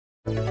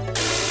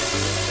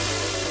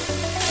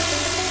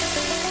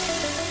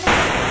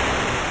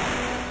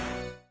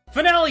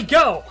Finale,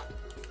 go!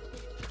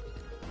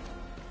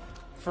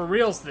 For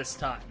reals this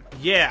time.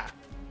 Yeah.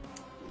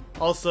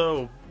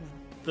 Also,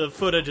 the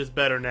footage is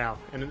better now,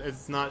 and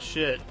it's not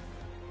shit.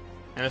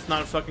 And it's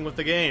not fucking with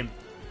the game.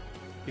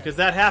 Because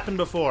that happened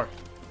before.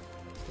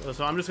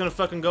 So I'm just gonna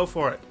fucking go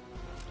for it.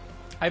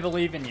 I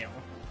believe in you.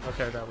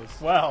 Okay, that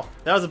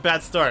was a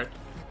bad start.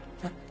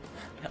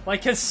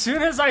 Like, as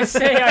soon as I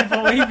say I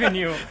believe in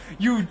you,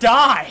 you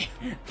die!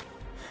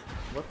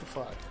 What the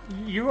fuck?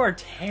 You are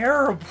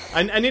terrible.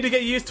 I need to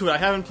get used to it. I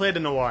haven't played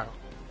in a while.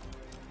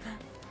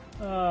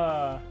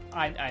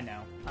 I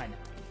know.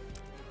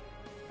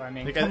 But I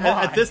mean, Like, come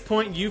at on. this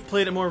point, you've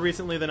played it more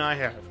recently than I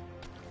have.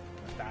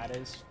 That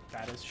is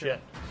true.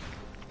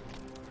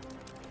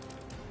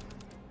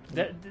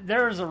 Shit.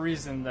 There is a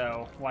reason,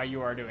 though, why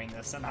you are doing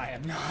this and I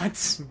am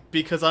not.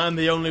 Because I'm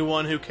the only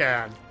one who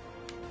can.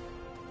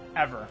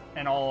 Ever.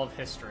 In all of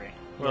history.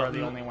 You Well, are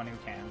the only one who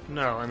can.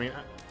 No, I mean,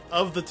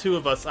 of the two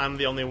of us, I'm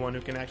the only one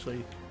who can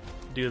actually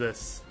do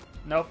this.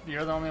 Nope,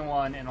 you're the only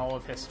one in all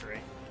of history.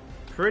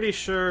 Pretty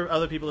sure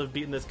other people have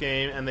beaten this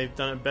game, and they've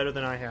done it better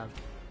than I have.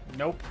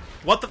 Nope.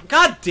 What the?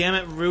 God damn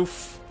it,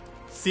 roof.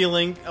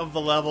 Ceiling of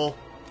the level.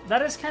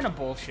 That is kind of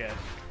bullshit.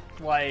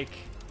 Like,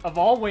 of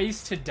all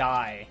ways to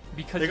die,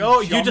 because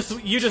Like, you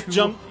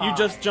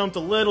just jumped a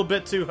little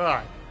bit too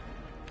high.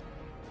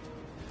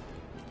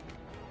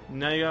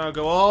 Now you gotta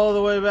go all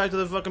the way back to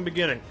the fucking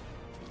beginning.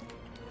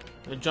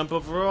 And jump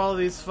over all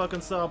these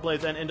fucking saw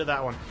blades and into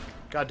that one.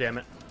 God damn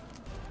it.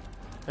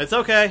 It's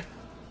okay.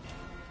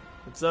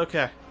 It's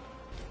okay.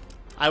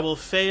 I will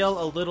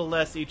fail a little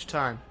less each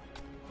time.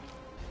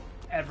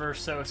 Ever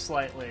so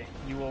slightly,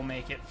 you will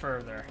make it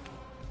further,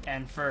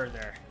 and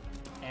further,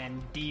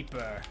 and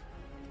deeper,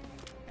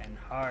 and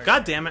harder.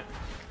 God damn it.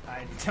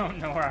 I don't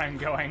know where I'm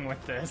going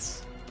with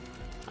this.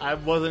 I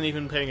wasn't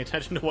even paying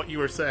attention to what you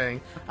were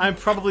saying. I'm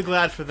probably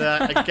glad for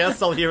that. I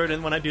guess I'll hear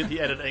it when I do the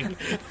editing.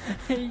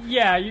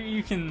 Yeah,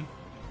 you can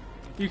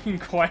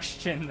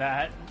question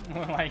that.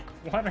 Like,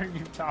 what are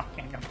you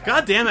talking about?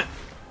 God damn it.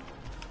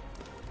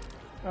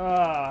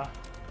 Uh,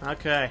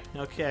 Okay.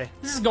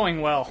 this is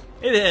going well.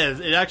 It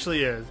is. It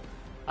actually is.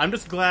 I'm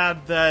just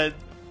glad that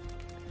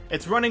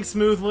it's running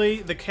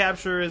smoothly, the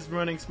capture is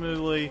running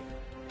smoothly,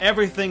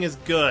 everything is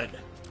good.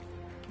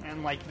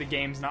 And, like, the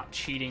game's not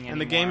cheating anymore.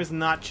 And the game is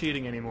not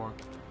cheating anymore.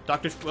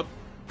 Whoop.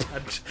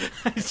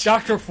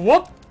 Dr.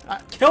 Whoop!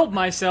 Killed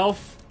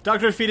myself.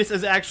 Dr. Fetus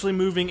is actually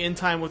moving in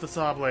time with the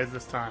saw blades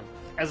this time.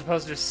 As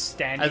opposed to just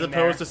standing As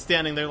opposed to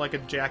standing there like a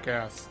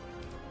jackass.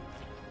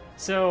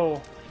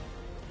 So,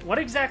 what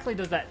exactly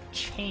does that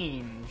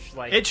change?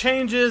 Like, It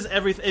changes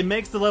everything. It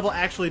makes the level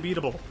actually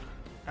beatable.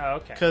 oh,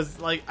 okay. Because,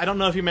 like, I don't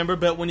know if you remember,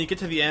 but when you get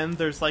to the end,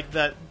 there's, like,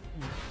 that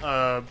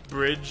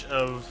bridge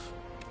of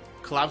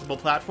collapsible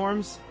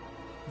platforms.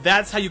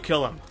 That's how you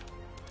kill him.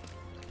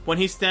 When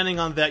he's standing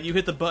on that, you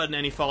hit the button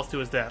and he falls to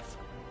his death.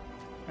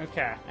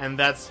 Okay. And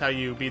that's how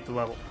you beat the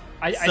level.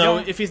 I So,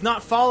 don't... if he's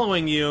not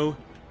following you,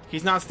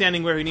 he's not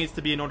standing where he needs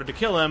to be in order to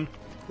kill him,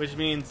 which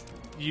means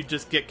you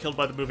just get killed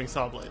by the moving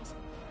saw blades.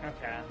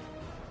 Okay.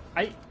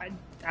 I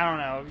don't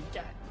know.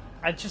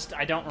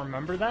 I don't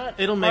remember that.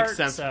 It'll make part,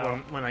 sense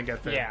so... when I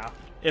get there. Yeah.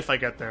 If I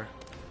get there.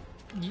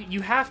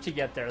 You have to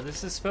get there.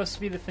 This is supposed to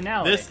be the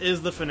finale. This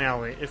is the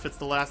finale, if it's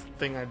the last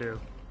thing I do.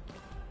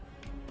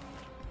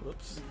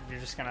 Whoops. You're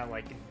just gonna,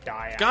 like,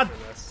 die God.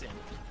 after this.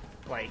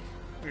 And, like,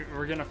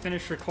 we're gonna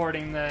finish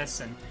recording this,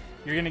 and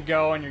you're gonna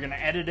go, and you're gonna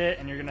edit it,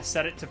 and you're gonna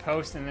set it to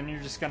post, and then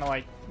you're just gonna,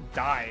 like,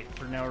 die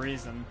for no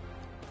reason.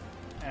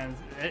 And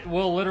it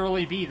will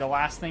literally be the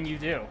last thing you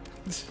do.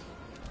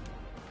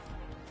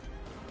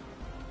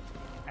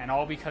 And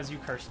all because you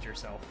cursed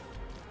yourself.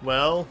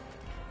 Well,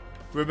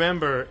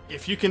 remember,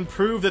 if you can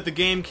prove that the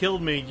game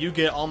killed me, you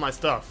get all my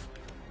stuff.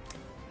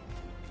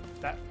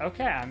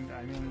 Okay, I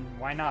mean,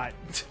 why not?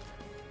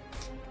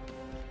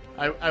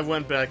 I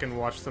went back and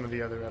watched some of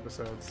the other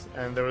episodes,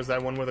 and there was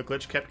that one where the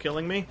glitch kept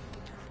killing me.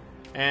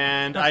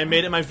 And I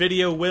made it my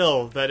video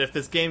will that if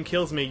this game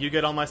kills me, you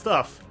get all my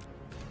stuff.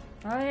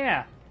 Oh,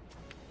 yeah.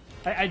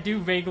 I do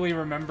vaguely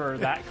remember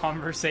that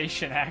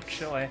conversation,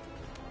 actually.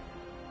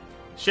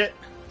 Shit.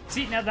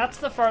 See, now that's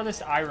the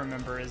farthest I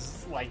remember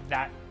is, like,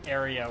 that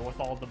area with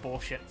all the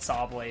bullshit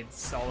saw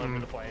blades all over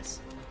the place.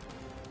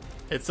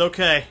 It's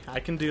okay. I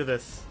can do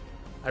this.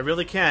 I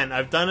really can.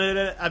 I've done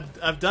it.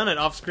 I've done it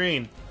off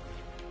screen.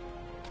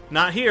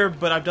 Not here,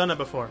 but I've done it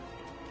before.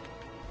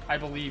 I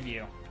believe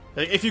you.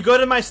 Like, if you go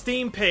to my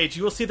Steam page,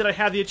 you will see that I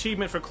have the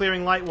achievement for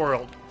clearing Light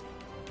World.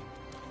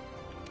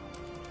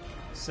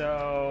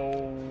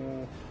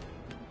 So...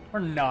 we're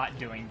not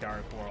doing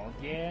Dark World,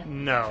 yeah?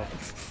 No.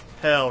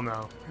 Hell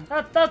no.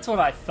 That's what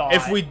I thought.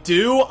 If we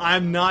do,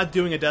 I'm not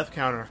doing a death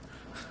counter.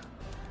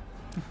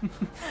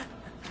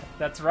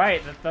 That's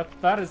right.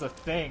 That is a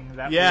thing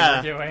that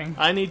Yeah. we were doing.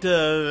 I need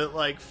to,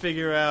 like,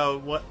 figure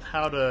out what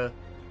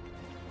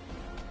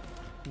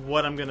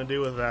I'm gonna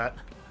do with that.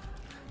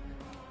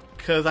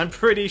 Because I'm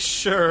pretty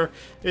sure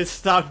it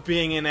stopped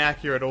being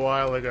inaccurate a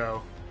while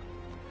ago.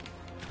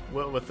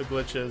 with the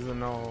glitches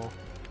and all,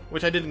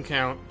 which I didn't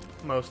count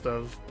most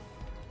of,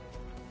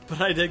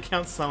 but I did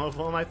count some of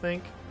them, I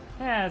think.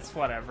 Yeah, it's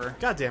whatever.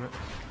 God damn it.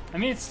 I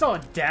mean, it's still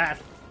a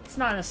death. It's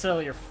not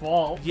necessarily your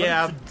fault,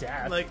 Yeah, but it's a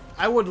death. like,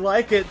 I would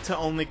like it to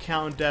only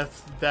count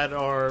deaths that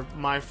are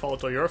my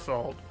fault or your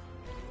fault.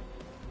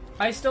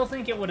 I still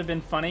think it would have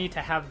been funny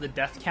to have the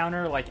death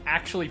counter, like,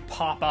 actually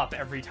pop up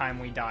every time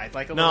we died.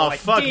 Like a little, like,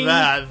 fuck ding,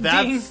 that.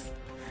 ding. That's...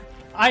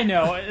 I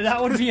know,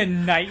 that would be a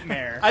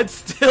nightmare. I'd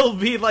still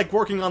be, like,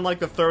 working on, like,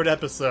 the 3rd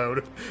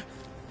episode.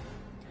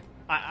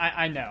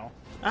 I know.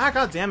 Ah,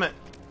 god damn it.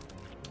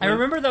 I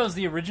remember that was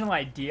the original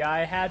idea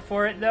I had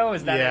for it, though,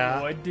 is that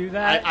it would do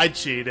that. I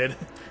cheated.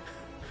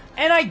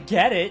 And I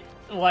get it.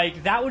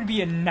 Like, that would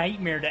be a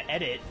nightmare to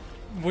edit,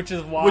 which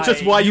is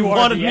why you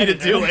wanted me editor.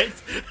 to do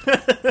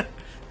it.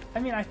 I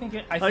mean, I think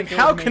like,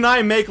 how can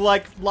I make,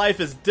 like, life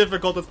as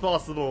difficult as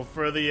possible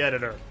for the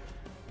editor?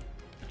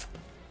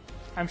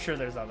 I'm sure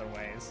there's other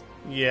ways.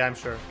 Yeah, I'm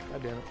sure.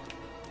 God damn it.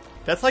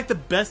 That's, like, the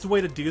best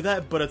way to do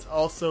that, but it's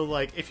also,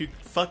 like, if you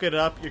fuck it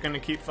up, you're gonna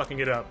keep fucking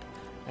it up.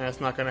 And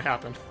it's not gonna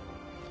happen.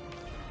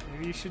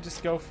 Maybe you should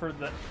just go for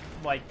the,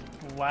 like,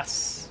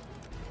 less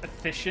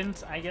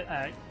efficient,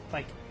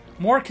 like,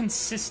 more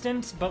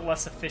consistent but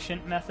less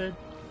efficient method.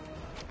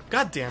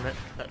 God damn it.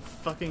 That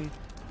fucking...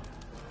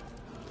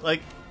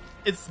 Like,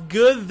 it's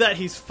good that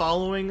he's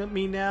following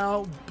me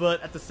now,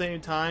 but at the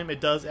same time, it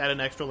does add an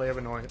extra layer of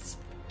annoyance.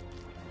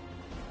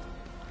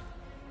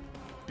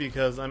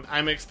 Because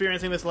I'm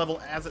experiencing this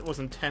level as it was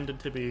intended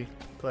to be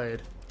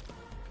played.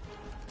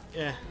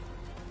 Yeah.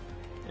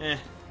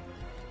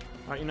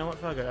 Alright, you know what?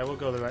 Fuck it. I will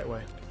go the right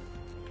way.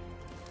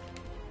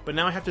 But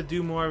now I have to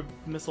do more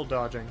missile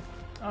dodging.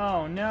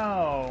 Oh,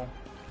 no.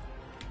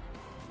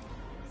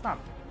 It's not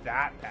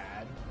that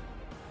bad.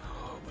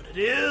 Oh, but it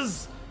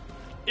is!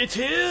 It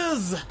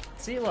is!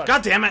 See, look.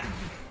 God damn it!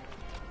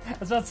 I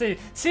was about to say,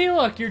 see,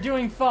 look, you're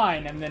doing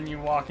fine, and then you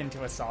walk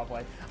into a saw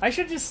blade.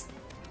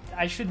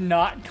 I should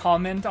not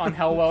comment on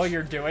how well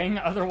you're doing,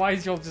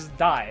 otherwise you'll just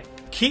die.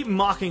 Keep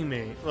mocking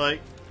me.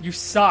 Like, you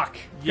suck.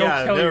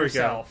 Go kill there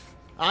yourself.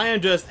 We go. I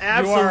am just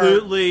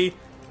absolutely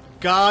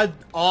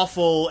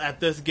god-awful at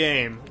this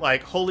game.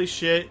 Like, holy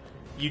shit,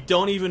 you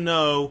don't even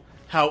know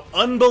how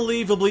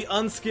unbelievably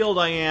unskilled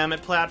I am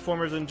at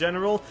platformers in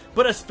general,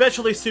 but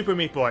especially Super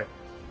Meat Boy.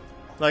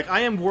 Like,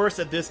 I am worse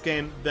at this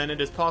game than it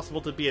is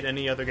possible to be at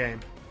any other game.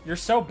 You're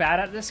so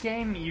bad at this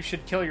game, you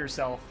should kill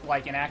yourself,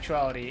 like in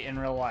actuality, in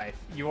real life.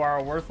 You are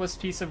a worthless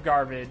piece of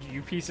garbage.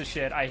 You piece of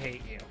shit. I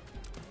hate you.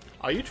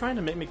 Are you trying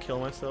to make me kill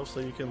myself so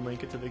you can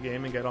link it to the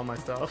game and get all my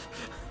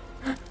stuff?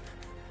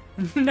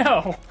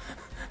 No.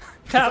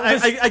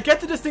 I get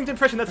the distinct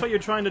impression that's what you're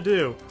trying to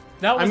do.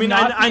 That was I mean,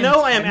 not I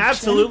know I am intention.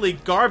 absolutely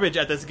garbage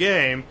at this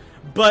game,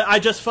 but I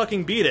just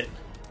fucking beat it.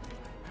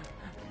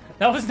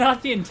 That was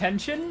not the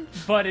intention,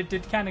 but it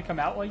did kind of come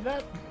out like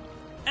that.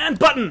 And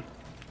button!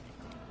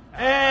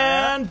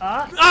 And...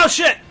 oh,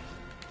 shit!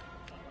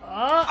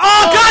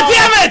 Oh, God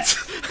damn it!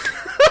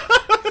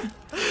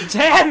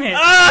 Damn it!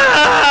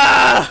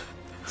 Ah!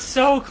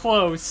 So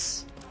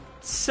close.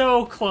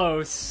 So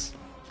close.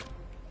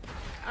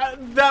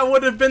 That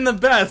would have been the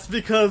best,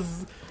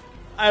 because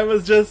I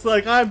was just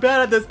like, I'm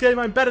bad at this game,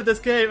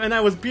 and I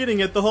was beating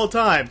it the whole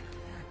time.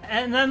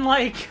 And then,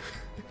 like...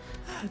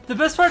 The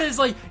best part is,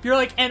 like, you're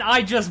like, and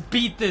I just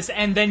beat this,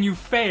 and then you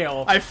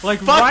fail. I like,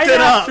 fucked right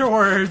it up.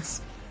 afterwards.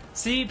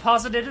 See,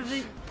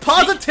 positivity...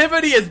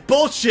 Positivity is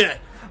bullshit!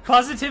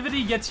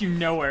 Positivity gets you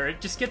nowhere. It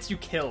just gets you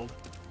killed.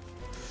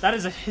 That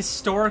is a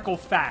historical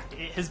fact.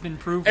 It has been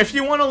proven. If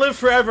you want to live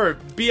forever,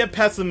 be a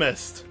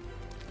pessimist.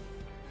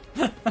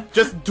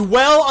 Just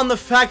dwell on the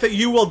fact that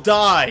you will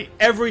die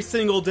every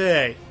single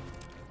day.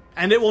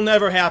 And it will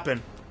never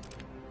happen.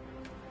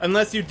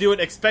 Unless you do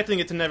it expecting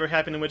it to never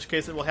happen, in which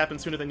case it will happen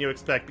sooner than you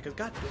expect, because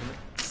god damn it.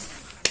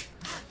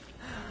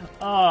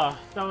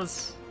 That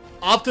was...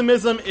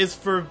 Optimism is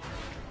for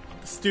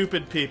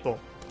stupid people.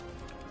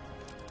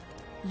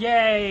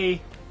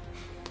 Yay!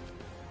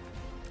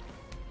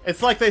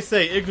 It's like they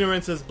say,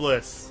 ignorance is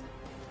bliss.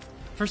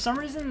 For some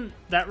reason,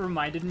 that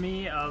reminded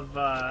me of,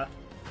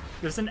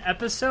 there's an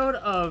episode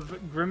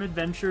of Grim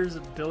Adventures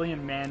of Billy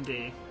and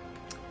Mandy,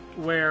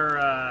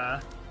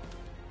 where,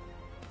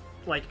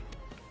 like,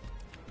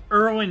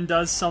 Erwin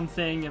does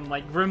something, and,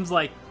 like, Grim's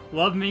like,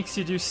 love makes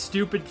you do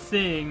stupid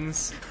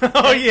things.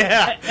 Oh,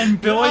 yeah! And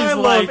Billy's I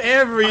like, love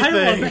everything!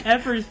 I love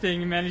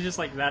everything, and Mandy's just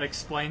like, that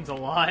explains a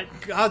lot.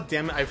 God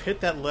damn it, I've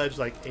hit that ledge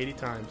like 80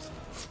 times.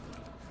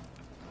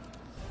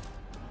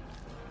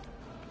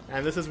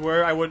 And this is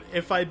where I would,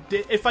 if I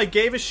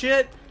gave a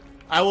shit,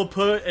 I will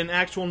put an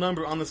actual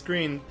number on the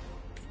screen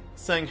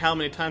saying how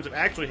many times I've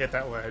actually hit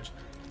that ledge.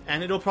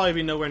 And it'll probably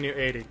be nowhere near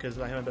 80, because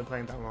I haven't been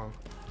playing that long.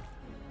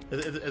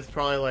 It's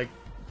probably like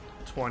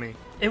 20.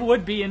 It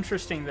would be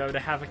interesting, though, to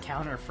have a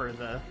counter for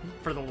the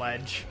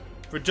ledge.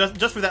 For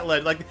just for that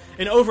ledge. Like,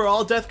 an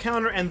overall death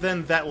counter, and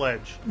then that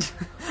ledge.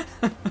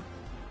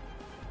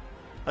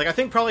 Like, I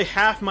think probably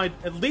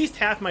at least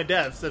half my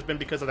deaths has been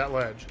because of that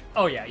ledge.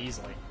 Oh, yeah,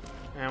 easily.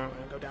 And I'm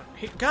gonna go down.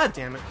 Hey, god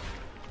damn it.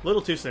 A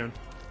little too soon.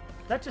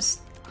 That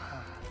just...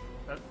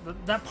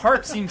 That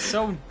part seems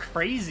so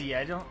crazy.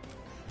 I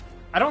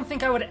don't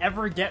think I would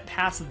ever get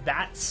past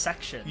that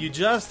section. You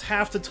just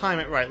have to time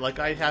it right, like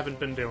I haven't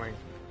been doing.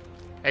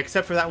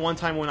 Except for that one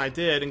time when I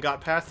did and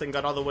got past it and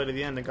got all the way to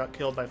the end and got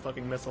killed by a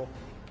fucking missile.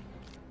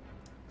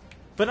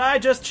 But I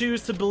just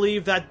choose to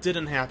believe that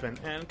didn't happen.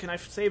 And can I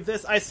save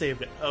this? I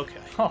saved it. Okay.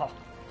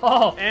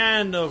 Oh.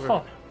 And over.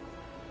 Oh.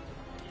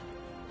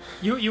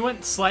 You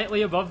went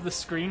slightly above the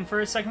screen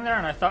for a second there,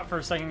 and I thought for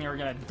a second you were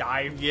gonna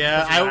die.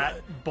 Yeah,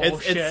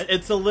 bullshit.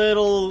 It's a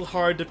little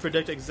hard to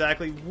predict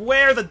exactly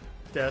where the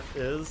death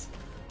is.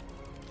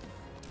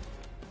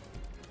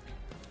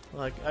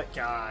 Like,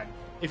 God.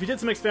 If you did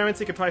some experiments,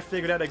 you could probably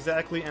figure it out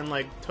exactly and,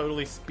 like,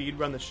 totally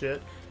speedrun the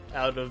shit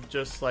out of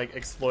just, like,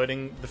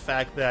 exploiting the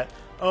fact that,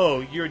 oh,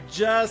 you're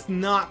just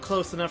not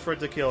close enough for it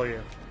to kill you.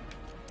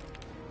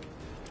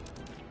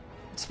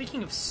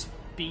 Speaking of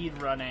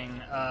speedrunning,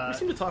 We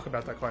seem to talk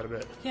about that quite a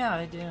bit. yeah,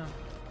 I do.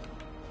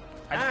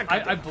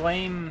 I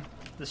blame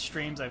the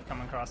streams I've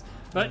come across.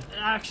 But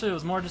actually, it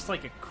was more just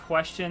like a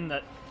question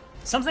that...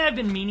 Something I've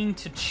been meaning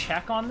to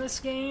check on this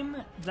game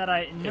that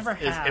I never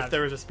have. If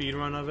there was a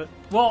speedrun of it?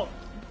 Well...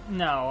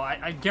 No,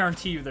 I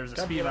guarantee you there's a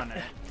speedrun in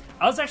it.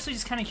 I was actually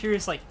just kind of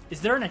curious, like, is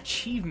there an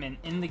achievement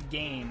in the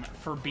game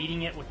for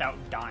beating it without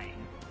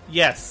dying?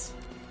 Yes.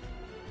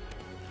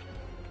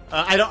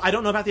 I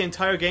don't know about the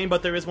entire game,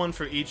 but there is one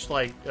for each,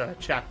 like,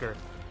 chapter.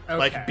 Okay.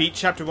 Like, beat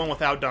Chapter 1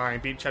 without dying,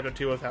 beat Chapter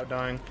 2 without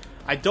dying.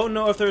 I don't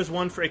know if there's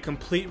one for a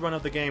complete run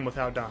of the game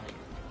without dying.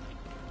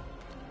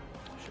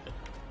 Shit.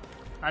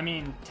 I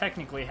mean,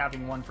 technically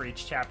having one for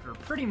each chapter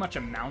pretty much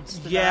amounts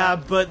to Yeah,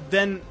 that.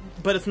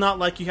 but it's not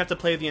like you have to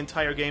play the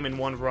entire game in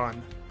one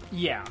run.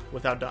 Yeah.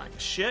 Without dying.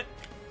 Shit.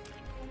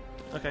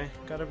 Okay,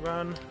 gotta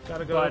run.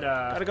 Gotta go. But,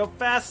 gotta go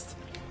fast.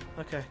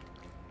 Okay.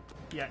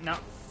 Yeah, now...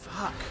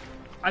 Fuck.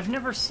 I've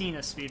never seen a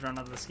speedrun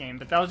of this game,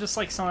 but that was just,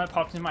 like, something that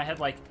popped into my head,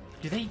 like,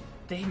 do they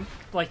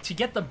like, to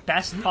get the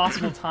best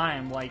possible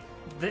time, like...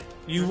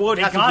 You would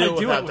they have gotta to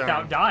do it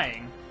without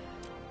dying.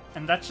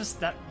 And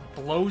that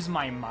blows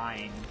my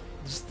mind.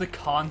 Just the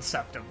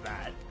concept of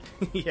that.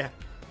 Yeah.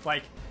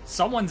 Like,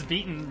 someone's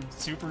beaten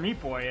Super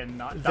Meat Boy and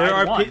not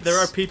died once. There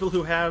are people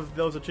who have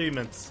those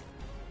achievements.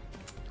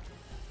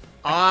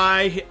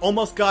 I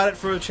almost got it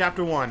for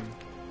Chapter 1.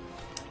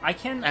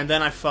 And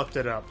then I fucked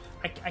it up.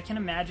 I can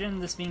imagine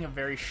this being a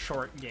very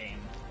short game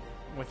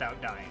without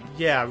dying.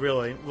 Yeah,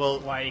 really. Well,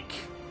 like...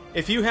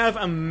 If you have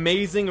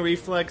amazing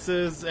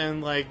reflexes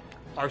and, like,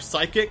 are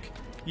psychic,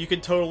 you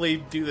could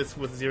totally do this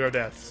with 0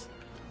 deaths.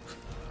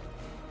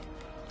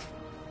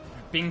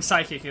 Being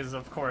psychic is,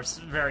 of course,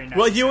 very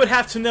necessary. Well, you would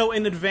have to know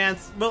in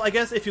advance. Well, I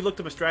guess if you looked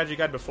up a strategy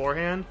guide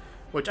beforehand,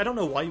 which I don't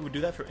know why you would do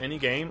that for any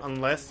game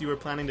unless you were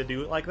planning to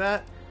do it like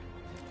that.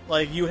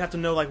 Like, you would have to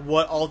know, like,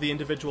 what all the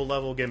individual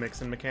level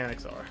gimmicks and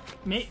mechanics are.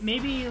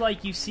 Maybe,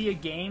 like, you see a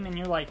game and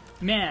you're like,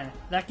 man,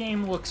 that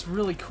game looks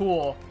really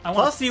cool.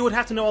 Plus, you would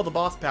have to know all the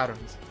boss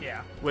patterns.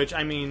 Yeah. Which,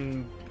 I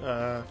mean,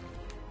 the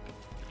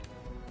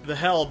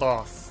Hell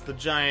boss, the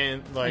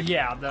giant, like...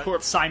 Yeah, the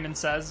Simon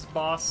Says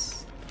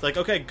boss. It's like,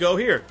 okay, go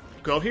here.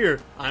 Go here.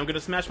 I'm gonna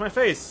smash my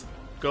face.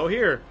 Go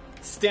here.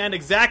 Stand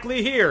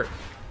exactly here.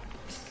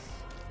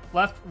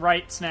 Left,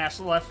 right, smash.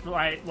 Left,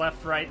 right,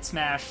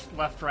 smash.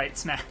 Left, right,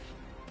 smash.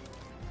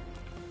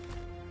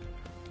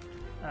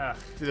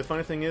 See, the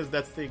funny thing is,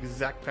 that's the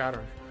exact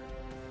pattern.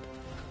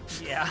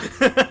 Yeah.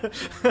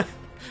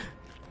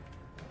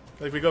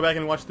 Like, we go back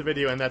and watch the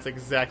video, and that's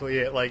exactly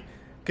it. Like,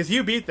 because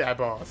you beat that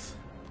boss.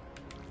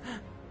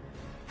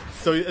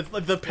 So it's,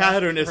 like, the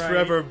pattern is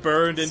forever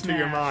burned into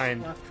your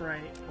mind. Left,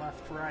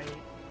 right,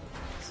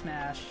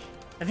 smash.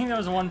 I think there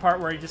was one part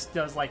where he just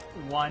does, like,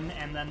 one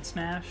and then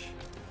smash.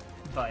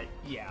 But,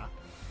 yeah.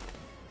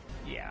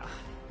 Yeah.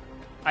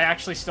 I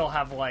actually still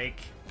have, like,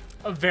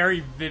 a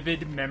very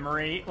vivid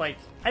memory. Like,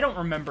 I don't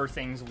remember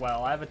things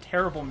well. I have a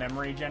terrible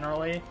memory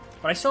generally.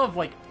 But I still have,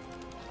 like,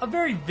 a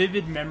very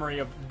vivid memory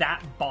of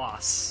that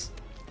boss.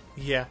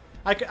 Yeah.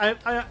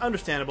 I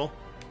understandable.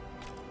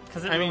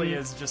 Because it really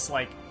is just,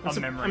 like, a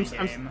memory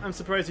game. I'm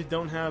surprised you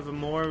don't have a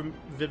more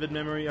vivid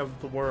memory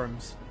of the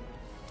worms.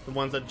 The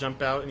ones that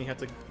jump out and you have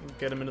to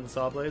get them into the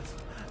saw blades.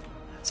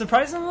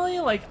 Surprisingly,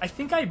 like, I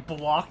think I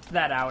blocked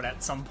that out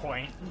at some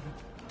point.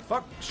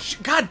 Fuck.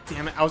 God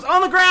damn it. I was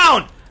on the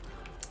ground!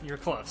 You're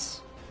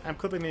close. I'm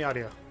clipping the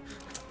audio.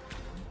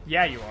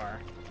 Yeah, you are.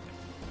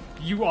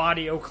 You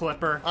audio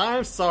clipper.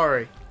 I'm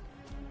sorry.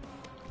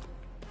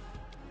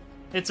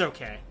 It's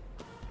okay.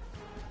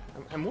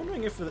 I'm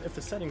wondering if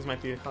the settings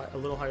might be a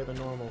little higher than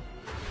normal.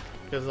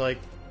 Because, like,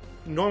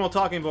 normal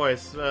talking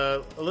voice,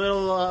 a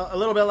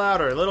little bit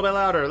louder, a little bit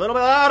louder, a little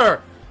bit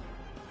louder!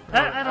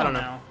 I don't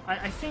know.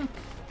 I think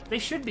they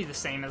should be the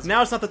same as...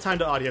 Now it's not the time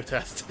to audio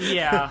test.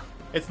 Yeah.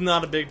 It's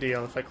not a big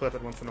deal if I clip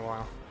it once in a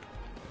while.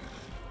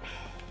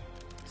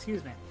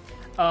 Excuse me.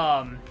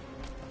 I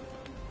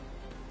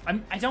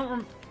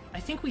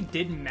think we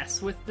did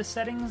mess with the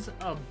settings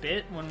a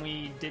bit when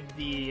we did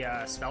the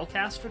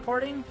spellcast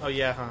recording. Oh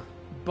yeah, huh?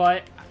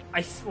 But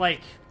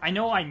I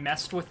know I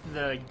messed with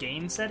the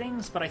gain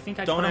settings, but I think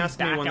I don't put them ask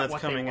back me when at that's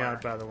what coming they were.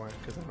 out, by the way,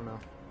 because I don't know.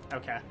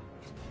 Okay.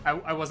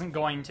 I wasn't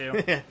going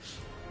to.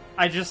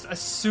 I just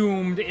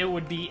assumed it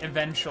would be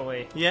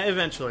eventually. Yeah,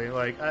 eventually.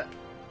 Like,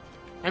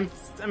 I'm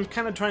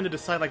kind of trying to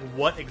decide, like,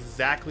 what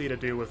exactly to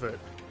do with it.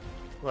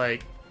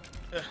 Like,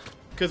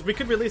 because we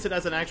could release it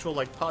as an actual,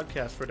 like,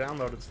 podcast for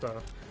download and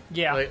stuff.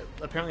 Yeah. Like,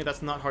 apparently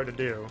that's not hard to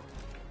do.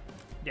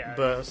 Yeah,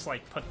 but just,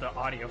 like, put the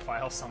audio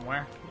file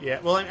somewhere. Yeah,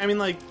 well, I mean,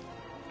 like,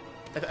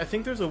 I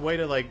think there's a way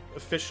to, like,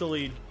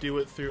 officially do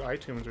it through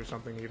iTunes or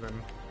something, even.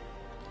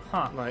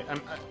 Huh. Like,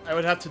 I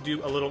would have to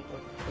do a little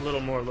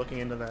more looking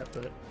into that,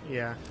 but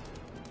yeah.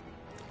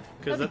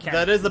 Because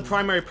that is the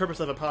primary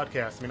purpose of a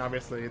podcast. I mean,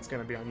 obviously, it's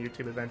going to be on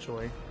YouTube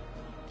eventually.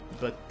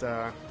 But,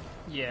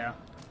 yeah.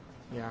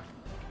 Yeah.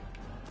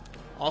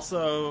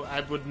 Also,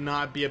 I would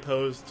not be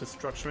opposed to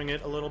structuring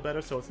it a little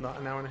better so it's not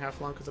an hour and a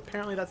half long, because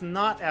apparently that's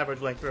not average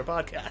length for a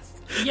podcast.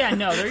 Yeah,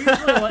 no,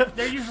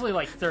 they're usually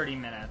like 30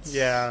 minutes.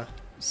 Yeah.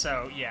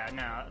 So, yeah,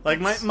 no. Like,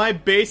 my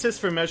basis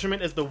for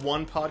measurement is the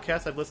one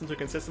podcast I've listened to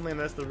consistently, and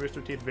that's the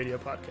Rooster Teeth video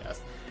podcast.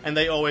 And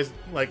they always,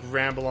 like,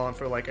 ramble on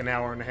for, like, an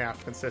hour and a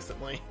half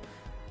consistently.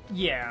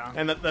 Yeah.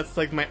 And that's,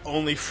 like, my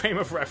only frame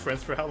of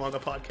reference for how long a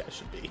podcast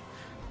should be.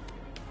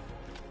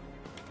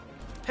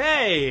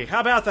 Hey, how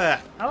about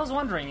that? I was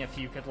wondering if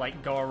you could,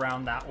 like, go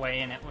around that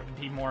way and it would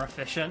be more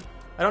efficient.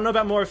 I don't know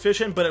about more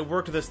efficient, but it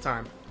worked this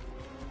time.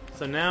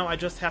 So now I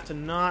just have to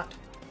not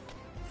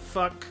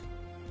fuck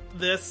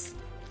this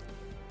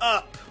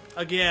up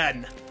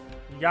again.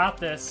 You got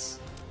this.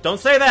 Don't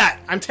say that!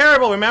 I'm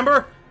terrible,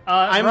 remember?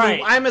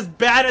 Right. I'm as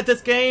bad at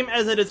this game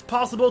as it is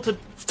possible to...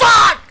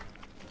 Fuck!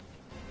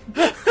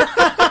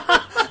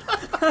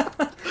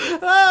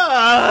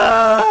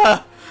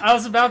 I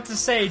was about to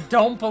say,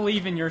 don't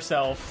believe in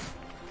yourself.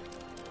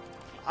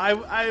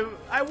 I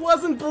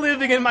wasn't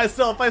believing in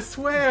myself, I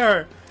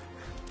swear.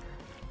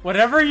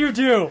 Whatever you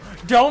do,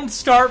 don't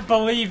start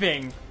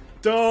believing.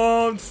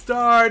 Don't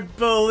start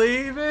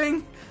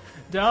believing?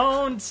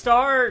 Don't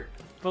start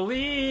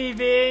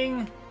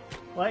believing.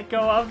 Let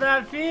go of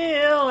that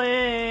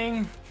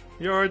feeling.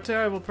 You're a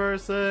terrible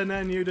person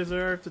and you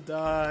deserve to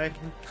die.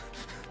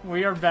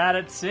 We are bad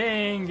at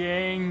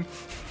singing.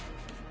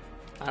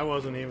 I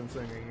wasn't even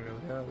singing,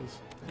 really. I was...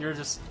 You're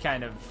just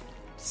kind of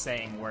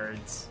saying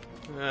words.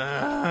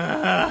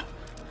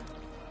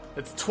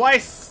 It's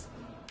twice!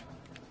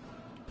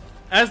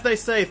 As they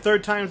say,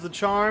 third time's the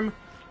charm.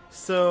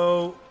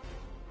 So,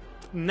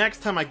 next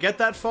time I get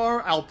that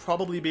far, I'll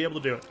probably be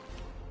able to do it.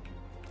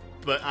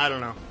 But I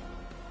don't know.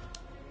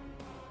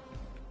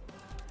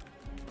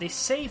 They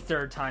say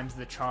third time's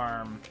the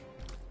charm.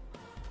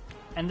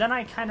 And then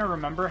I kind of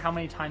remember how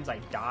many times I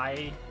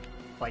die.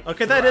 Like,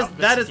 okay, that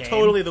is game.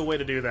 totally the way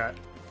to do that.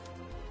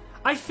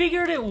 I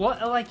figured it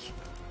was like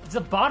the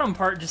bottom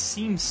part just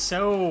seems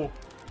so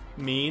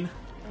Mean.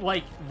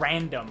 like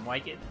random.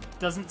 Like it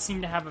doesn't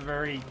seem to have a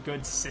very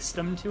good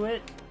system to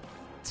it,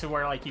 to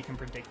where like you can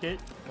predict it.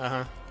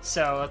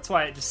 So that's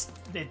why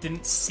it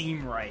didn't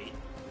seem right.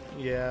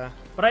 Yeah.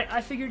 But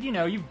I figured, you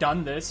know, you've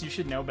done this, you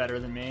should know better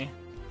than me.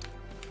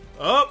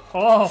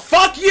 Oh,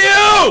 fuck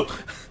you!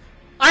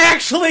 I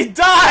actually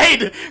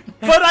died,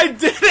 but I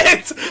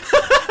didn't.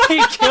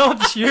 He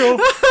killed you.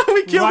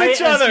 We killed right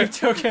each other. as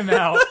you took him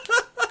out.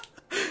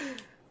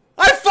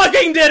 I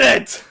fucking did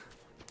it.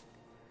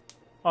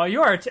 Oh,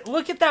 you are.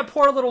 Look at that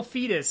poor little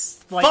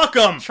fetus. Like, fuck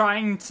him.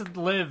 Trying to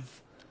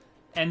live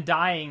and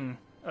dying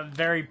a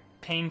very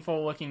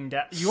painful looking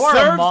death. You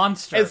are a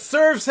monster. It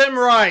serves him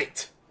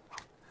right.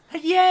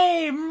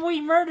 Yay!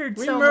 We murdered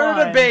someone. We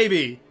murdered a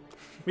baby.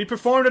 We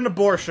performed an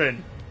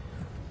abortion.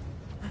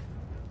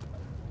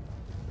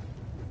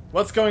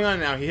 What's going on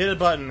now? He hit a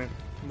button.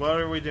 What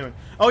are we doing?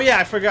 Oh yeah,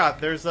 I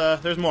forgot. There's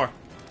more.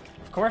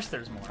 Of course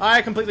there's more.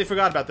 I completely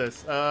forgot about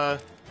this.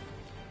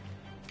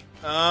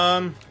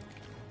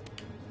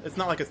 It's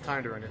not like it's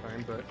timed or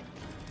anything,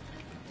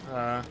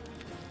 but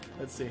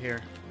let's see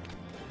here.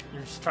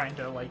 You're just trying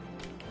to like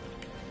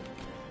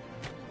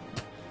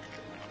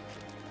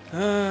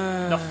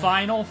the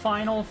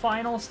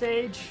final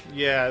stage?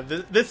 Yeah,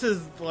 this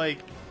is like...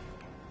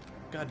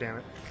 God damn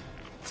it.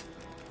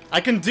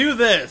 I can do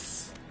this!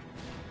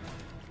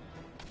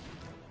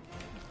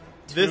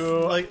 2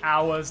 like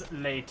hours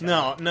later.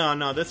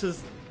 No, this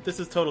is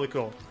totally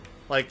cool.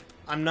 Like,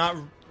 I'm not...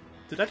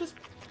 Did I just...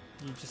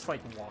 You just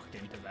like walked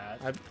into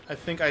that. I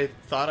think I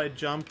thought I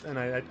jumped and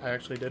I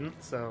actually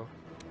didn't, so...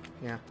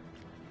 Yeah.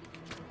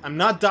 I'm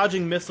not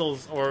dodging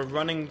missiles or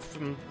running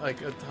from,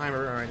 like, a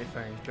timer or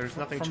anything. There's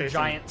nothing from chasing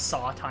giant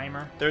saw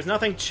timer. There's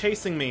nothing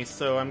chasing me,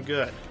 so I'm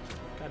good.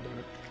 God damn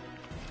it.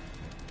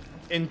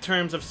 In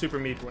terms of super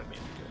meat, what I mean.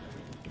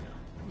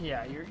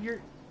 Yeah,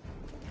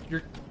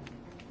 you're...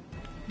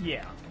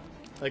 Yeah.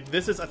 Like,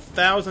 this is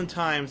 1,000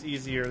 times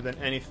easier than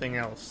anything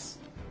else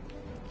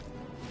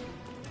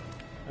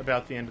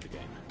about the end of the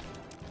game.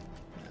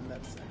 And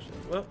that's actually...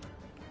 Well,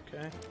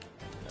 okay.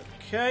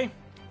 Okay.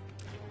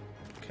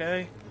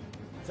 Okay.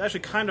 It's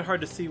actually kind of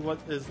hard to see what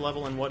is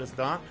level and what is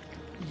not.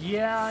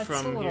 Yeah, it's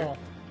from a little...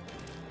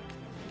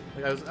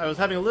 Here. Like, I was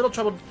having a little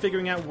trouble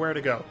figuring out where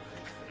to go.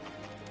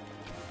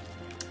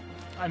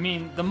 I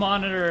mean, the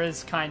monitor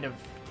is kind of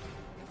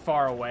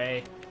far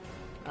away.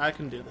 I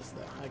can do this,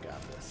 though. I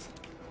got this.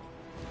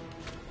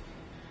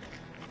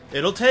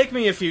 It'll take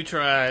me a few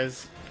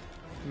tries.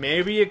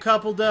 Maybe a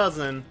couple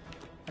dozen.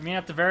 I mean,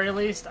 at the very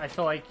least, I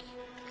feel like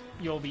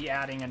you'll be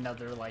adding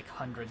another, like,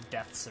 100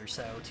 deaths or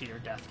so to your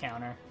death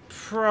counter.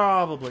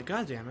 Probably.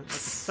 God damn it.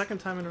 That's the second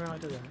time in a row I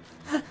did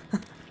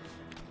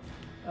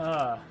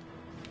that.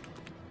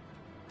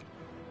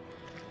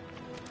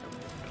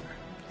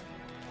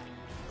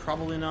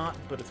 Probably not,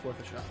 but it's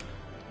worth a shot.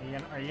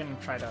 Are you gonna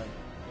try to...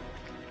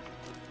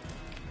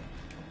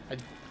 I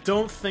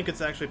don't think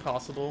it's actually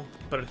possible,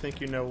 but I think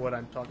you know what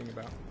I'm talking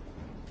about.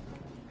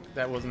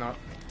 That was not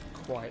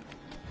quite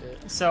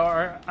it. So,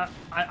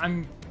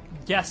 I'm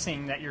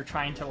guessing that you're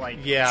trying to, like,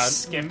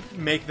 skip...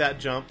 make that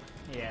jump.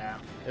 Yeah.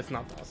 It's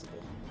not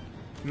possible.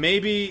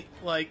 Maybe,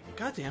 like...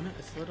 God damn it,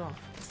 I slid off.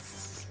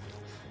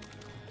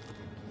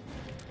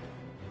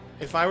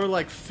 If I were,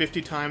 like,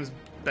 50 times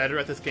better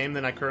at this game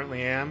than I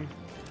currently am,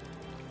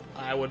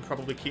 I would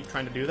probably keep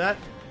trying to do that,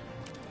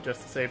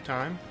 just to save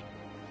time.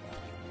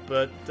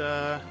 But,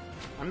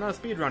 I'm not a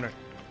speedrunner.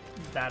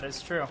 That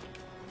is true.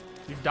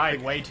 You've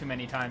died way too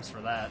many times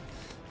for that.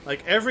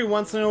 Like, every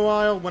once in a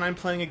while, when I'm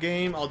playing a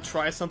game, I'll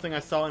try something I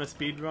saw in a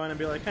speedrun and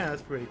be like, hey,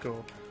 that's pretty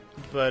cool.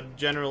 But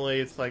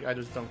generally, it's like, I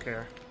just don't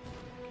care.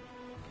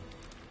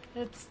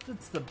 It's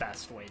the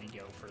best way to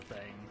go for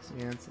things.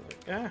 Yeah, it's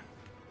like, yeah.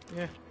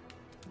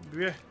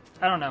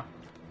 I don't know.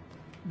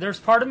 There's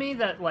part of me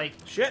that, like...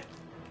 Shit!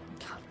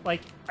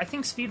 Like, I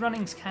think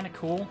speedrunning's kind of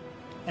cool,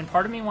 and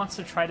part of me wants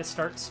to try to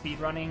start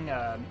speedrunning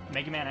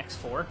Mega Man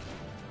X4.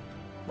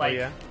 Like, oh,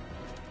 yeah?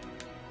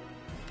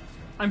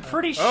 I'm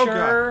pretty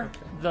sure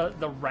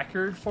the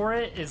record for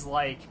it is,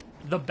 like,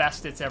 the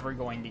best it's ever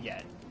going to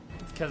get.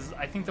 Because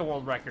I think the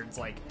world record's,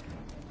 like,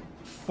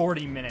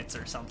 40 minutes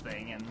or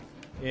something, and...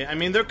 Yeah, I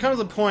mean, there comes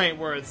a point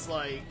where it's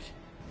like...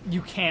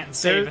 You can't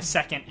save a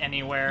second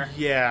anywhere.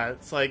 Yeah,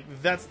 it's like,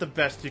 that's the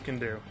best you can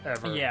do,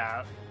 ever.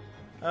 Yeah.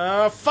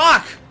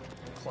 Fuck!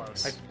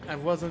 Close. I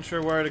wasn't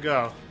sure where to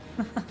go.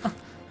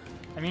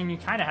 I mean, you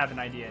kind of have an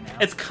idea now.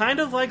 It's kind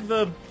of like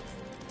the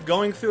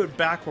going through it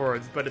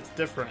backwards, but it's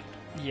different.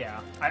 Yeah.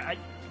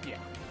 Yeah.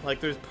 Like,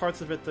 there's parts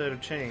of it that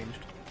have changed.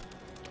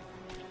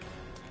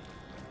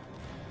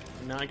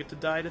 And now I get to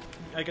die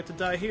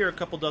here a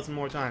couple dozen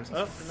more times.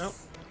 Oh, no.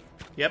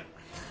 Yep.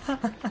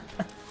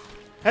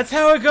 That's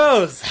how it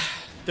goes.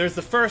 There's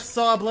the first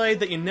saw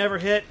blade that you never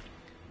hit,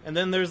 and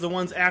then there's the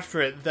ones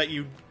after it that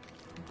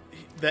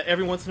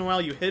every once in a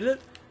while you hit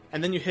it,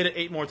 and then you hit it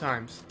 8 more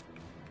times.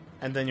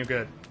 And then you're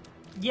good.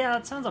 Yeah,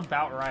 that sounds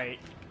about right.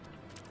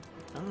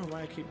 I don't know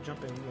why I keep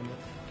jumping when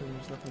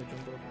there's nothing to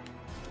jump over.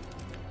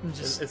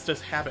 It's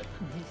just habit.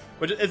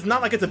 But it's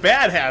not like it's a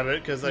bad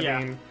habit, because, I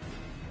mean...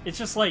 It's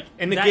just, like,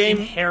 in the that game,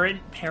 inherent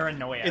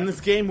paranoia. In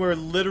this game where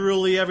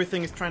literally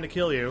everything is trying to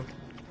kill you.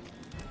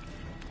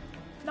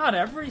 Not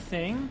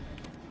everything.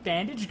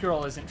 Bandage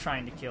Girl isn't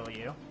trying to kill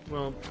you.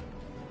 Well...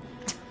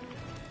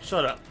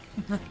 Shut up.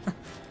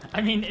 I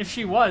mean, if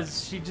she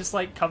was, she'd just,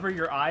 like, cover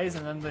your eyes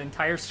and then the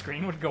entire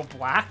screen would go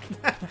black.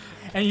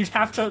 And you'd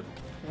have to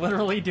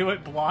literally do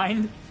it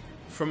blind.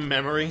 From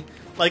memory.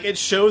 Like, it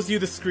shows you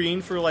the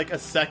screen for, like, a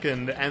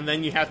second, and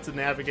then you have to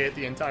navigate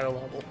the entire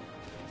level.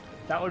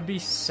 That would be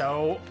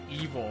so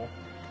evil.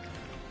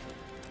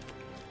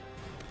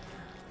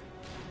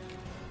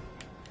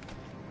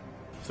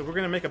 So we're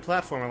gonna make a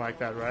platformer like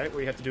that, right?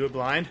 Where you have to do it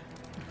blind?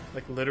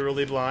 Like,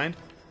 literally blind?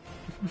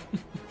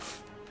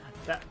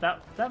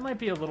 That might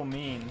be a little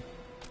mean.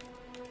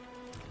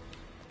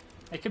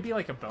 It could be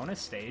like a bonus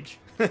stage.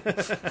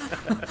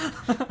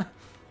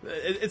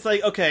 It's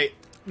like, okay,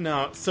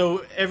 no.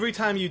 So every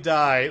time you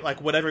die, like,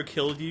 whatever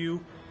killed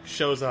you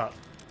shows up.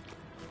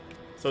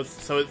 So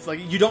it's like,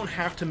 you don't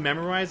have to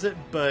memorize it,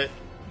 but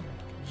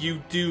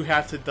you do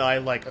have to die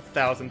like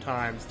 1,000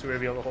 times to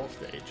reveal the whole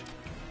stage.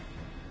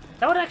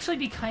 That would actually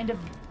be kind of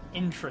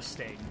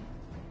interesting.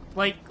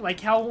 Like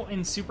how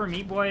in Super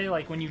Meat Boy,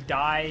 like when you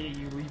die,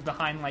 you leave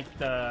behind like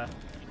the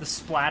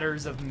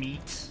splatters of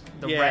meat,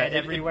 the red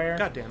everywhere.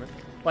 God damn it!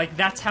 Like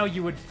that's how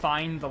you would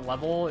find the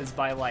level, is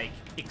by like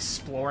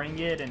exploring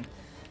it, and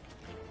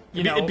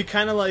it'd be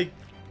kind of like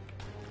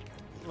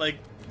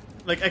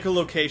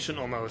echolocation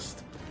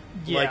almost.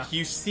 Yeah. Like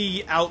you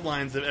see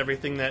outlines of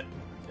everything that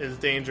is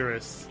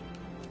dangerous,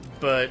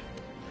 but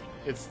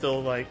it's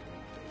still like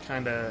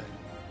kind of.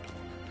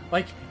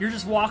 Like, you're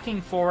just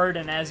walking forward,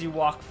 and as you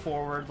walk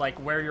forward, like,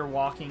 where you're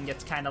walking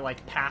gets kind of,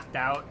 like, pathed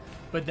out.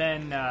 But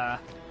then,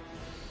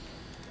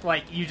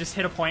 like, you just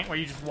hit a point where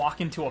you just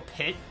walk into a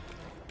pit.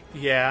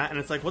 Yeah, and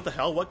it's like, what the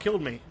hell? What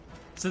killed me?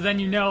 So then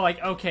you know,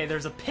 like, okay,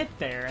 there's a pit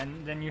there,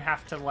 and then you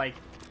have to, like,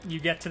 you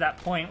get to that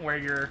point where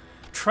your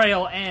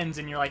trail ends,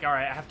 and you're like,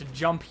 alright, I have to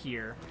jump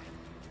here.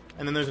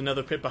 And then there's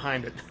another pit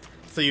behind it.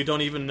 So you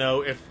don't even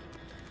know if...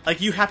 Like,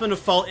 you happen to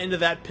fall into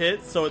that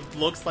pit, so it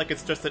looks like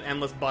it's just an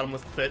endless,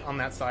 bottomless pit on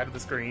that side of the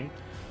screen.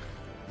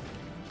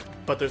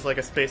 But there's, like,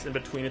 a space in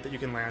between it that you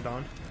can land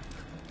on.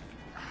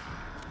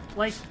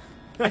 Like,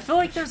 I feel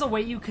like there's a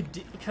way you could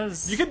do...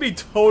 Because... You could be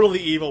totally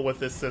evil with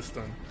this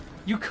system.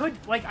 You could,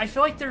 like, I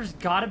feel like there's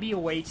gotta be a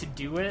way to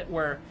do it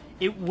where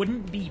it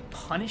wouldn't be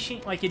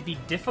punishing, like, it'd be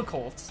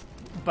difficult,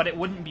 but it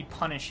wouldn't be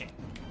punishing.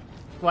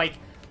 Like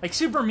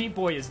Super Meat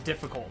Boy is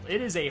difficult.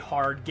 It is a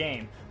hard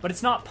game, but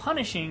it's not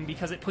punishing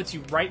because it puts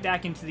you right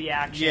back into the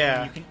action.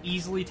 Yeah. You can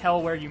easily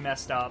tell where you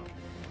messed up,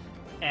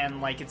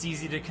 and, like, it's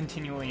easy to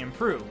continually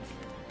improve.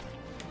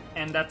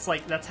 And that's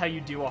how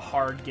you do a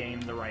hard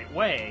game the right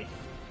way.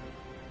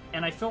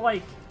 And I feel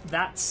like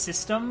that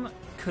system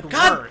could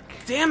God work.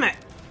 damn it!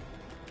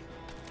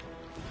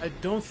 I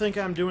don't think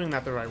I'm doing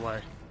that the right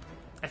way.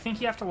 I think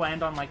you have to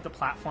land on, like, the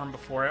platform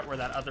before it where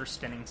that other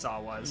spinning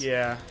saw was.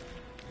 Yeah.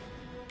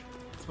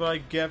 That's what I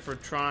get for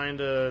trying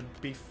to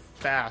be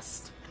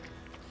fast.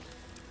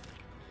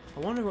 I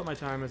wonder what my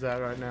time is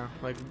at right now.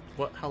 Like,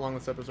 how long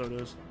this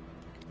episode is.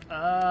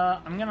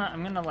 I'm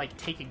gonna like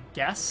take a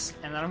guess,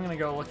 and then I'm gonna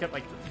go look at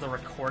like the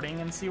recording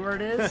and see where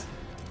it is.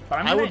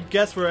 But I would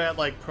guess we're at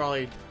like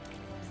probably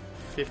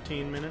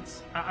 15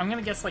 minutes. I'm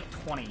gonna guess like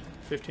 20.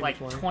 15 like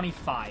to 20.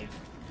 25.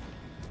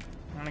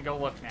 I'm gonna go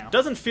look now.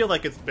 Doesn't feel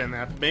like it's been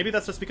that. Maybe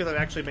that's just because I've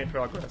actually made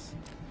progress.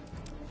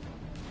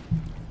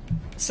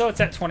 So it's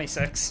at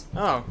 26.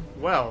 Oh,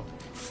 well.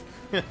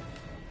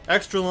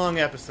 Extra long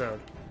episode.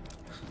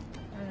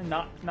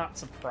 Not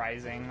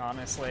surprising,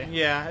 honestly.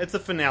 Yeah, it's a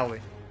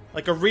finale.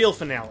 Like a real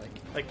finale.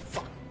 Like,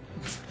 fuck.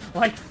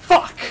 Like,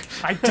 fuck!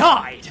 I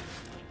died!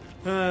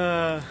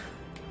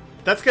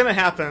 That's gonna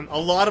happen. A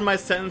lot of my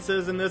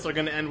sentences in this are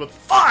gonna end with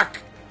fuck!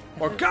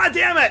 Or god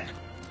damn it!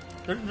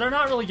 They're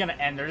not really gonna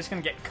end, they're just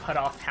gonna get cut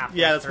off halfway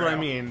Yeah, that's through. what I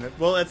mean.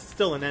 Well, it's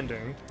still an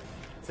ending.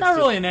 It's not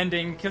really an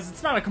ending, because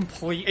it's not a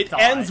complete It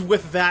thought. ends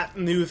with that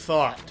new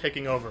thought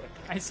taking over it.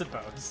 I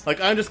suppose.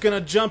 Like, I'm just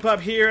gonna jump up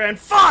here and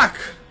fuck!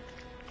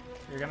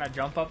 You're gonna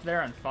jump up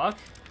there and fuck?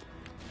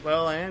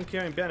 Well, I am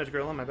carrying Bandage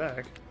Girl on my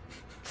back.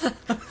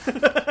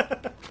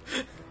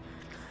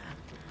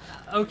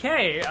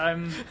 Okay,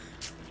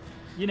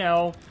 you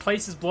know,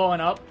 place is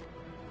blowing up.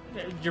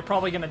 You're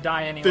probably gonna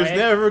die anyway. There's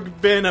never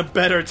been a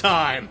better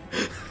time.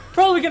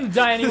 Probably gonna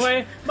die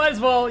anyway. Might as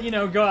well, you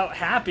know, go out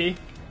happy.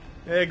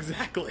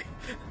 Exactly.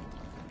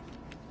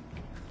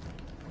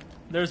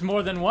 There's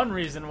more than one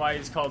reason why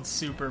he's called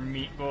Super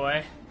Meat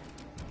Boy.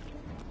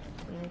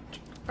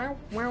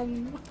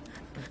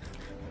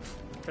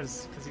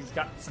 Because he's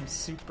got some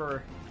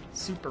super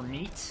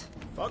meat.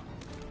 Fuck.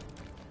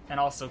 And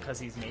also because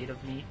he's made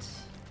of meat.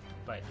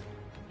 But,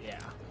 yeah.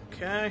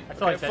 Okay. I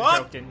feel like that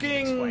joke didn't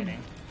need explaining.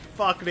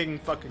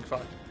 Fucking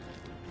fuck.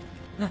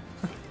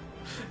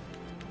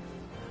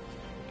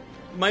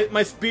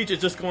 My speech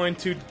is just going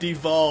to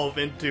devolve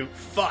into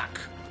fuck.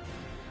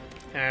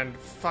 And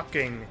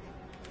fucking.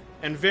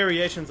 And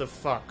variations of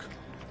fuck.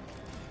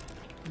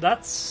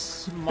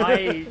 That's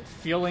my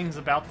feelings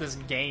about this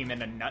game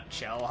in a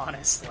nutshell,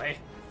 honestly.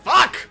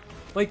 Fuck!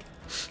 Like,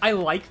 I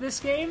like this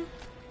game.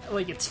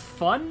 Like, it's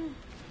fun.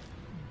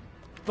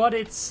 But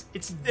it's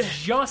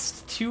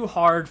just too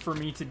hard for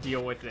me to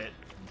deal with it.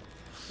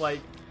 Like,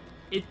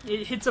 it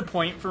hits a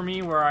point for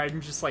me where I'm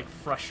just, like,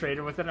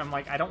 frustrated with it. I'm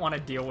like, I don't want to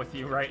deal with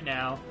you right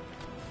now.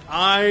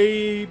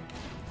 I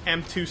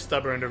am too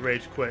stubborn to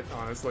rage quit,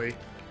 honestly.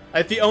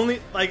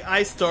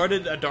 I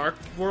started a Dark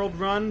World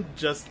run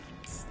just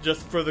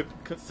for the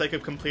sake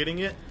of completing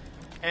it,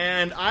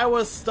 and I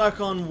was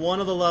stuck on one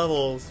of the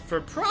levels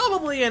for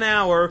probably an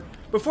hour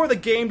before the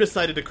game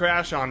decided to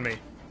crash on me.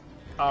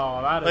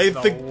 Oh, that is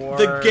like, the worst.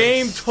 The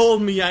game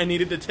told me I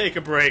needed to take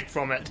a break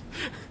from it.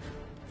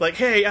 Like,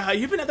 hey,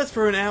 you've been at this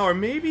for an hour,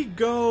 maybe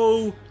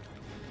go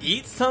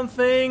eat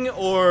something,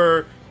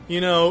 or, you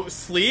know,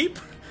 sleep?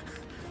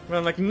 And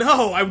I'm like,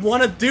 no, I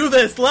want to do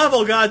this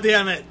level,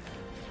 goddammit!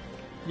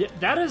 Yeah,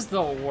 that is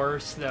the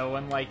worst, though,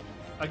 when, like,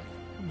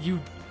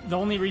 the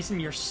only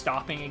reason you're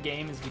stopping a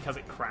game is because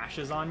it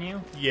crashes on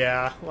you.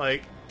 Yeah,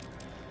 like...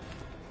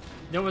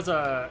 There was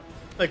a...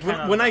 Like,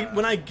 when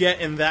I get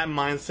in that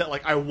mindset,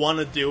 like, I want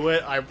to do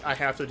it, I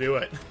have to do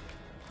it.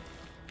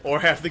 Or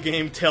have the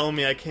game tell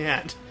me I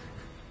can't.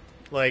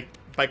 Like,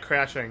 by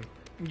crashing.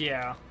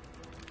 Yeah.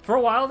 For a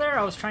while there,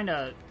 I was trying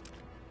to,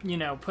 you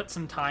know, put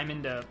some time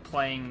into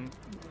playing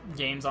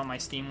games on my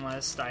Steam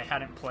list I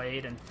hadn't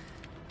played, and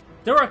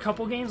there were a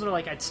couple games where,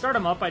 like, I'd start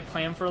them up, I'd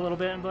play them for a little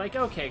bit, and be like,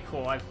 okay,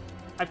 cool,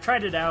 I've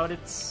tried it out,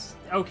 it's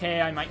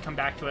okay, I might come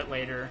back to it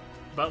later,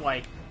 but,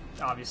 like,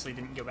 obviously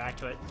didn't go back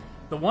to it.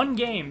 The one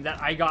game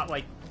that I got,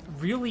 like,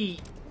 really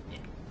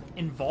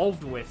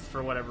involved with,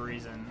 for whatever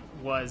reason,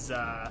 was,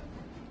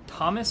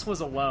 Thomas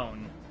Was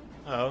Alone.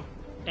 Oh.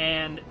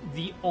 And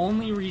the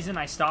only reason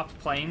I stopped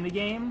playing the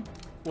game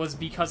was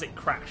because it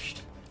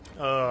crashed.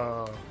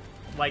 Oh.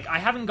 Like, I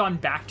haven't gone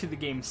back to the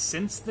game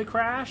since the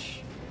crash,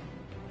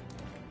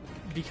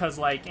 because,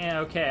 like,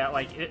 okay,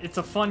 like, it's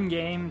a fun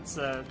game, it's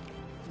a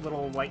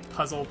little, like,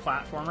 puzzle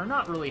platformer,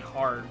 not really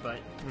hard, but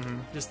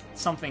just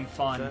something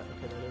fun. Okay,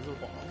 that is a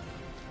wall.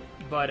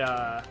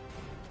 But,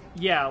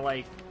 yeah,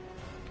 like,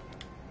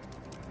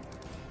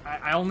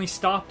 I only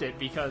stopped it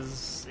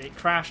because it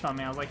crashed on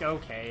me. I was like,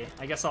 okay,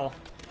 I guess I'll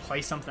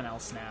play something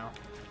else now.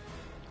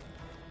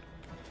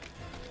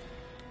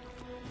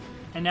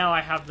 And now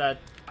I have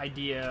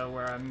idea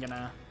where I'm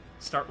gonna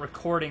start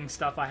recording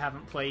stuff I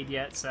haven't played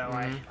yet, so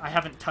I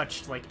haven't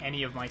touched, like,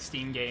 any of my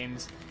Steam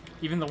games.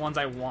 Even the ones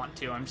I want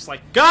to. I'm just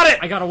like, got it!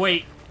 I gotta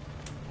wait.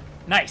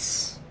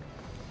 Nice.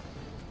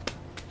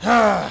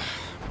 Ah.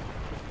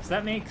 So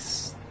that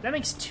makes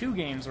 2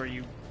 games where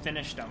you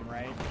finished them,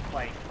 right?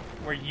 Like,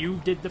 where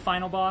you did the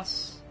final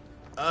boss?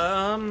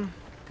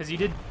 Because you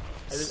did...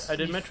 I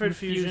did Metroid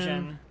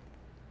Fusion.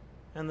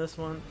 And this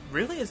one.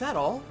 Really? Is that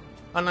all?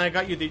 And I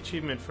got you the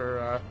achievement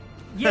for,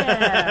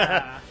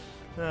 Yeah!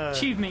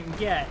 Achievement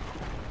get.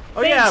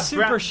 Oh, Thanks, yeah,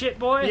 Super Shit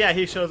Boy! Yeah,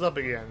 he shows up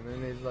again,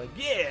 and he's like,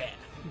 yeah!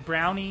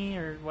 Brownie,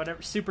 or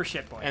whatever. Super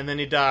Shit Boy. And then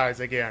he dies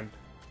again.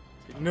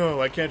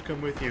 No, I can't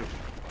come with you.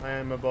 I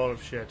am a ball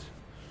of shit.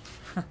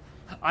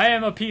 I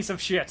am a piece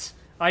of shit.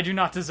 I do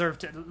not deserve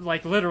to...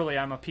 Like, literally,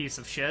 I'm a piece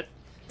of shit.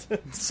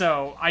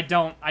 So, I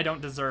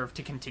don't deserve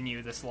to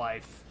continue this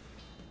life.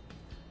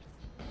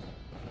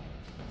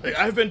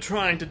 I've been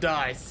trying to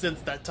die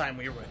since that time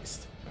we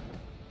raced.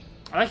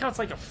 I like how it's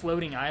like a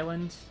floating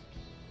island.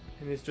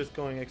 And it's just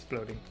going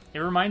exploding. It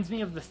reminds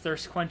me of the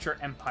Thirst Quencher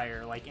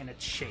Empire, like, in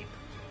its shape.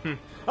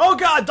 Oh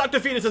god, Dr.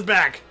 Fetus is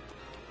back!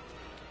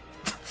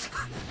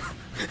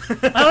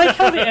 I like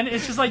how the end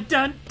is just like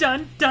dun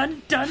dun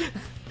dun dun.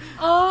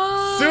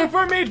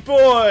 Super Meat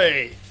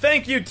Boy!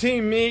 Thank you,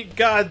 Team Meat.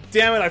 God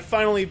damn it, I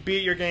finally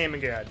beat your game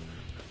again.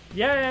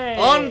 Yay!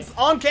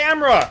 On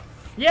camera!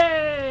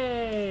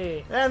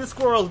 Yay! And the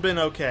squirrel's been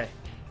okay.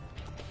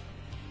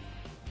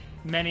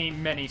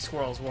 Many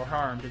squirrels were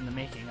harmed in the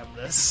making of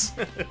this.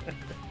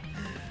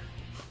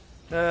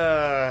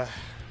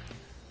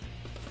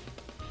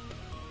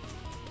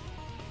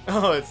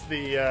 Oh, it's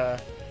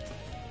the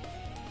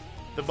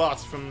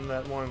boss from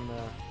that one,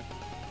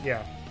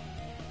 yeah.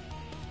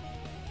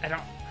 I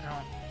don't...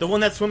 The one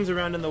that swims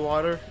around in the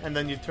water, and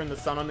then you turn the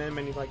sun on him,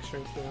 and he, like,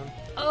 shrinks down.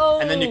 Oh,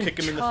 and then you kick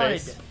him in the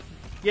face.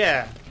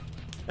 Yeah.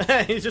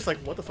 He's just like,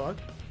 what the fuck?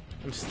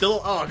 I'm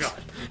still... Oh,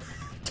 God.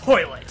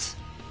 Toilet!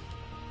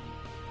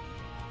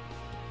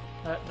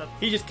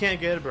 He just can't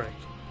get a break.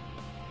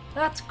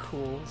 That's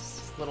cool. It's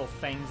just little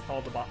things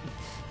with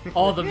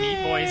all the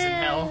Meat Boys in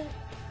hell.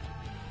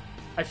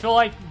 I feel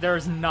like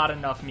there's not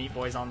enough Meat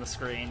Boys on the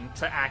screen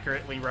to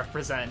accurately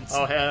represent.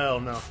 Oh, hell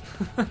no.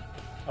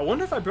 I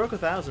wonder if I broke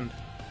 1,000.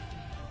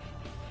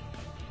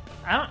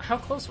 How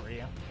close were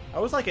you? I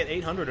was like at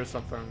 800 or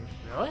something.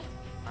 Really?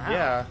 Wow.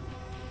 Yeah.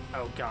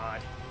 Oh,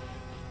 God.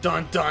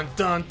 Dun, dun,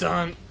 dun,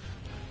 dun.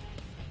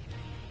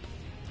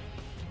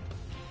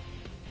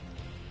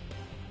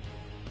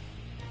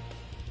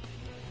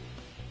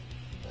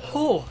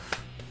 Oh.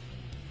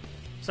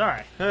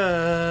 Sorry.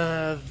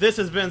 This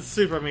has been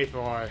Super Meat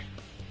Boy.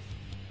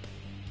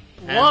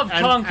 Love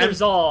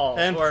conquers all.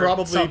 And or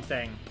probably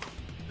something.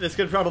 This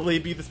could probably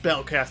be the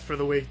spellcast for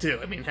the week too.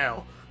 I mean,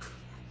 hell.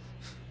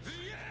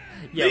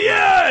 Yeah, the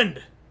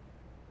end.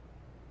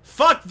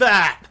 Fuck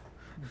that.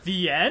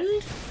 The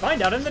end?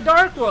 Find out in the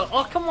Dark World.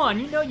 Oh, come on.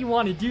 You know you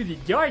want to do the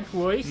Dark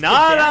Voice.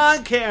 Not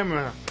on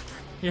camera.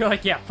 You're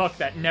like, yeah, fuck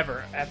that.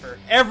 Never, ever.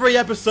 Every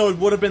episode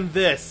would have been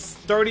this.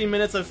 30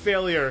 minutes of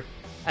failure,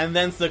 and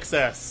then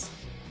success.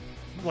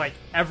 Like,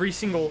 every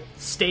single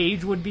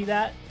stage would be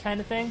that kind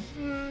of thing?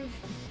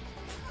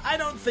 I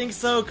don't think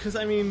so, because,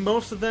 I mean,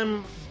 most of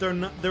them, they're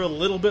a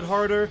little bit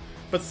harder,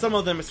 but some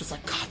of them, it's just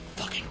like, God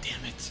fucking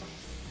damn it.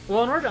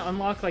 Well, in order to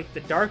unlock, like,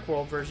 the Dark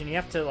World version, you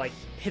have to, like,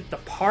 hit the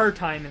par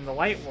time in the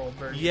Light World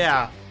version.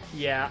 Yeah.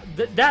 Yeah.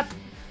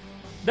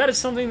 That is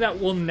something that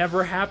will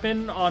never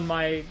happen on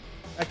my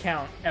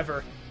account,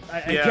 ever.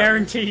 I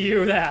guarantee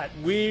you that.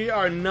 We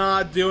are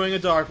not doing a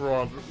Dark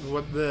World.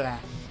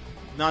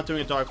 Not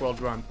doing a Dark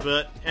World run.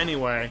 But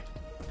anyway,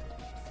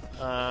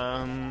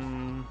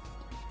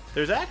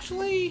 there's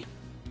actually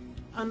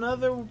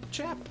another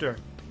chapter.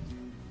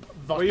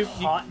 The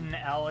Cotton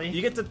Alley.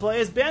 You get to play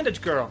as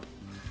Bandage Girl.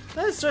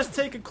 Let's just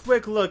take a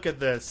quick look at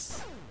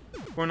this.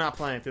 We're not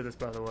playing through this,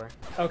 by the way.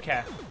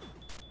 Okay.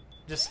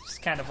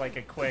 Just kind of like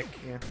a quick,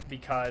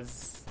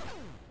 because...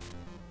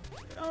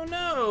 Oh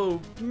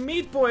no!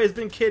 Meat Boy has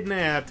been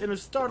kidnapped in a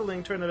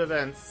startling turn of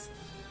events.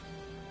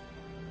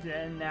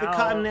 And now... The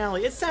Cotton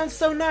Alley. It sounds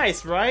so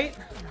nice, right?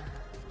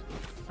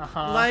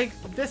 Uh-huh. Like,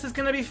 this is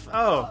gonna be...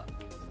 Oh.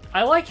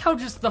 I like how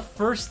just the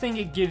first thing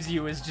it gives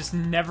you is just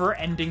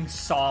never-ending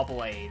saw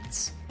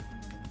blades.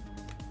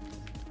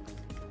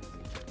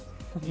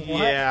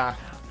 Yeah.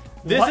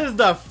 This is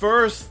the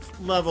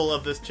first level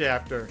of this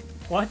chapter.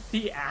 What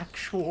the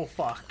actual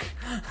fuck?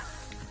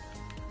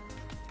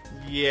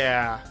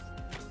 Yeah.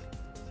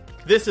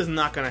 This is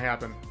not gonna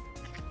happen.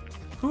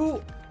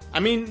 Who? I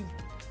mean,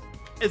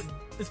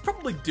 it's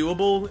probably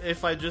doable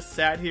if I just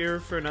sat here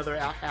for another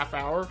half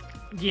hour.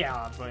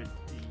 Yeah, but...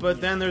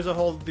 But then there's a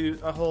whole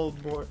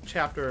more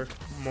chapter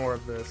more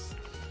of this.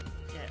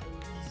 Yeah,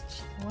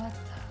 what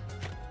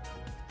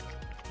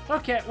the...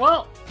 Okay,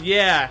 well...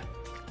 Yeah.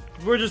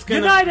 We're just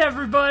gonna... Good night,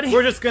 everybody!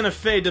 We're just gonna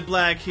fade to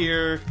black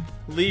here.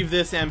 Leave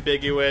this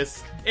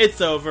ambiguous.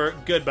 It's over.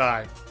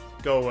 Goodbye.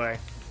 Go away.